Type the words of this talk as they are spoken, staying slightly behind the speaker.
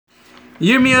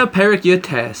Yirmiya Perek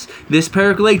Yates. This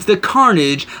Perek relates the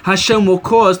carnage Hashem will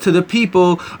cause to the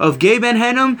people of Gay Ben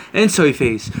Hinnom and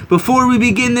Soifes. Before we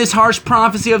begin this harsh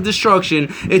prophecy of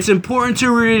destruction, it's important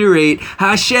to reiterate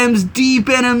Hashem's deep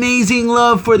and amazing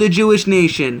love for the Jewish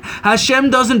nation. Hashem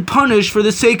doesn't punish for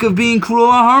the sake of being cruel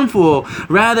or harmful.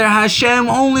 Rather, Hashem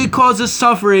only causes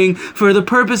suffering for the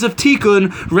purpose of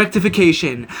tikkun,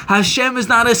 rectification. Hashem is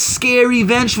not a scary,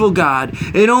 vengeful God.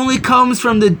 It only comes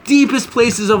from the deepest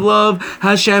places of love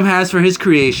Hashem has for His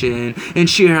creation. In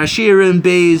Shir Hashirim,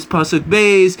 Beis, Pasuk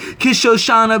Beis,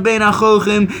 Kishoshana bein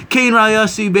Achochim, Kain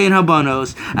Rayasi bein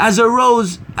Habanos.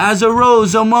 As a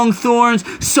rose among thorns,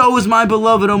 so is my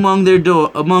beloved among the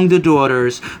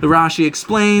daughters. The Rashi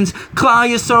explains, Klal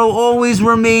Yisrael always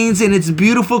remains in its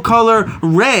beautiful color,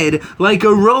 red, like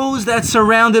a rose that's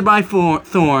surrounded by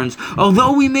thorns.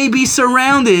 Although we may be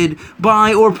surrounded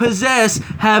by or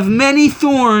have many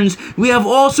thorns, we have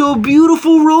also a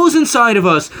beautiful rose inside of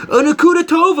us, a Nakuda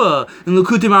Tova. In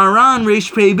Likutei Moharan,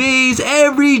 Reish Pei Beis,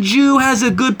 every Jew has a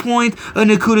good point, a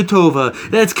Nakuda Tova,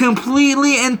 that's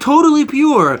completely and totally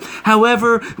pure.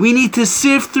 However, we need to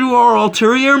sift through our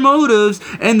ulterior motives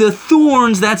and the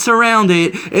thorns that surround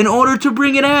it in order to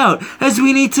bring it out, as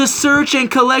we need to search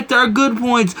and collect our good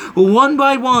points one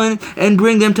by one and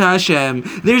bring them to Hashem.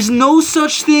 There's no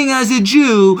such thing as a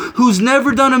Jew who's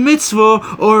never done a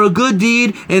mitzvah or a good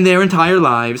deed in their entire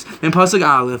lives. In Pasuk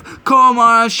Aleph, Kol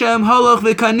Amar Hashem halach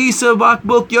v'kanisa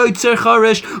bakbuk yoitzer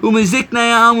charesh umeziknei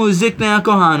am umeziknei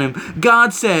kohanim.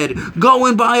 God said, go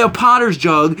and buy a potter's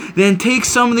jug, then take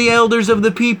some of the elders of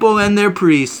the people and their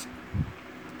priests.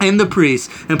 And the priests,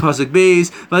 in Pasuk Beis,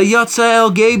 Vayatza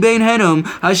el Gay Ben Hinnom,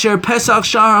 Asher Pesach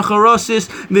Shahar Charosis,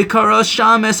 V'karos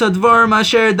Sham Es Advarim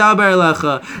Asher Daber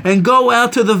Lecha, and go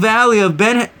out to the valley of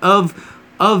Ben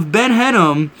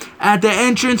Hinnom, at the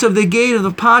entrance of the gate of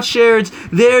the potsherds.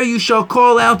 There you shall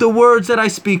call out the words that I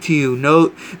speak to you.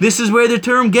 Note, this is where the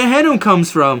term Gehinnom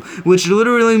comes from, which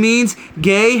literally means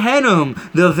Gay Hinnom,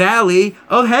 the valley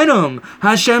of Hinnom.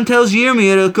 Hashem tells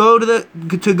Yirmiya to go to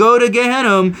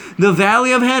Gehinnom, the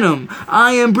valley of Hinnom.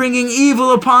 I am bringing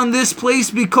evil upon this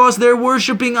place because they're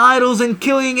worshiping idols and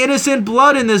killing innocent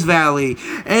blood in this valley.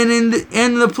 And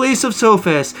in the place of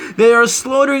Sophis, they are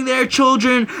slaughtering their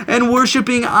children and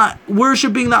worshiping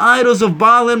the idols of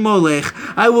Baal and Molech.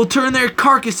 I will turn their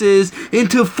carcasses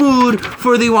into food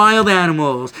for the wild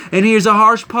animals. And here's a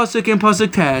harsh pasuk in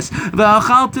Pasuk Tes.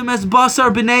 V'achaltem es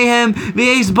basar b'neihem,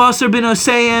 v'eis basar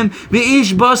b'noseim,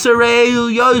 v'ish basar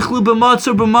re'elu yoichlu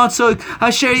b'matzor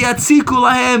asher yatziku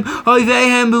lahem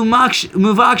oiveihem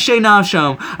muvakshe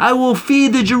nafsham. I will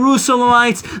feed the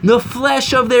Jerusalemites the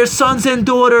flesh of their sons and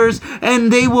daughters,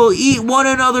 and they will eat one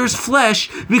another's flesh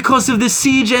because of the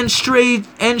siege and strait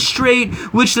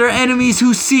which their enemies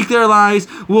who seek their lives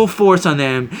will force on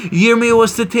them. Yirmiya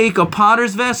was to take a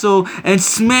potter's vessel and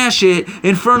smash it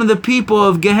in front of the people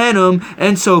of Gehinnom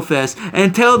and Sophis,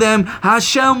 and tell them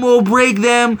Hashem will break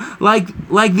them like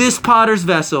this potter's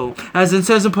vessel, as it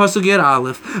says in Pasuk Yud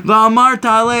Aleph. Va'amarta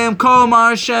aleim kol amar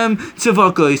Hashem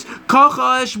tzivakos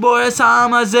kacha eshbor es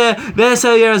ha'am hazeh v'es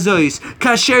ha'yerzois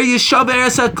kasher yishaber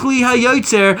es ha'kli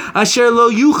ha'yotzer asher lo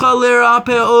yuchal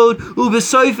l'ra'apeh od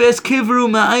u'besoifes kivru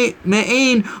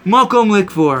me'ein makom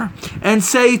likfor, and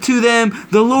say to them,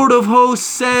 the Lord of hosts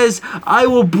says, I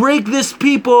will break this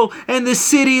people and the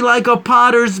city like a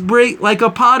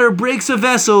potter breaks a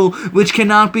vessel which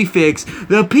cannot be fixed.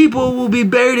 The people will be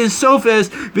buried in Sophis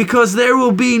because there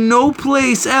will be no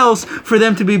place else for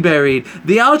them to be buried.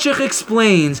 The Alchach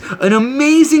explains an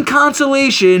amazing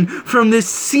consolation from this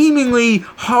seemingly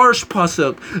harsh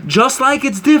pasuk. Just like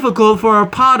it's difficult for a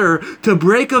potter to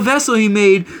break a vessel he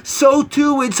made, so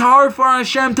too it's hard for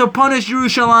Hashem to punish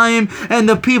Yerushalayim and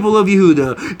the people of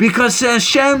Yehuda, because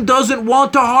Hashem doesn't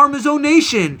want to harm His own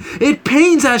nation. It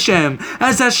pains Hashem,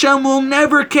 as Hashem will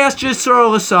never cast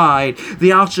Yisrael aside.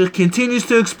 The Alchach continues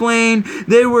to explain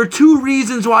there were two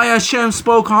reasons why Hashem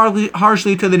spoke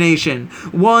harshly to the nation.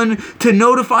 One, to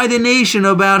notify the nation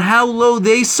about how low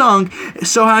they sunk,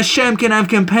 so Hashem can have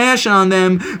compassion on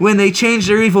them when they change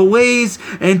their evil ways.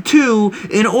 And two,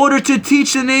 in order to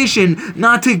teach the nation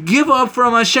not to give up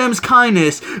from Hashem's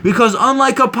kindness, because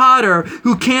unlike a potter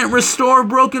who can't restore a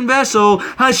broken vessel,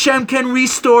 Hashem can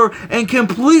restore and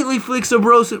completely fix a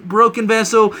broken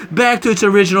vessel back to its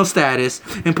original status.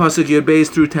 In Pasuk Yud Beis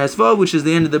through Tesvav, which is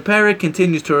the end of the Perek,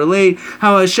 continues to relate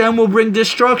how Hashem will bring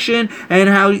destruction and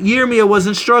how Yirmiya was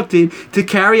instructed to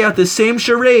carry out the same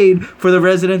charade for the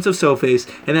residents of Sophis.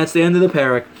 And that's the end of the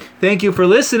Perek. Thank you for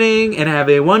listening and have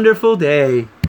a wonderful day.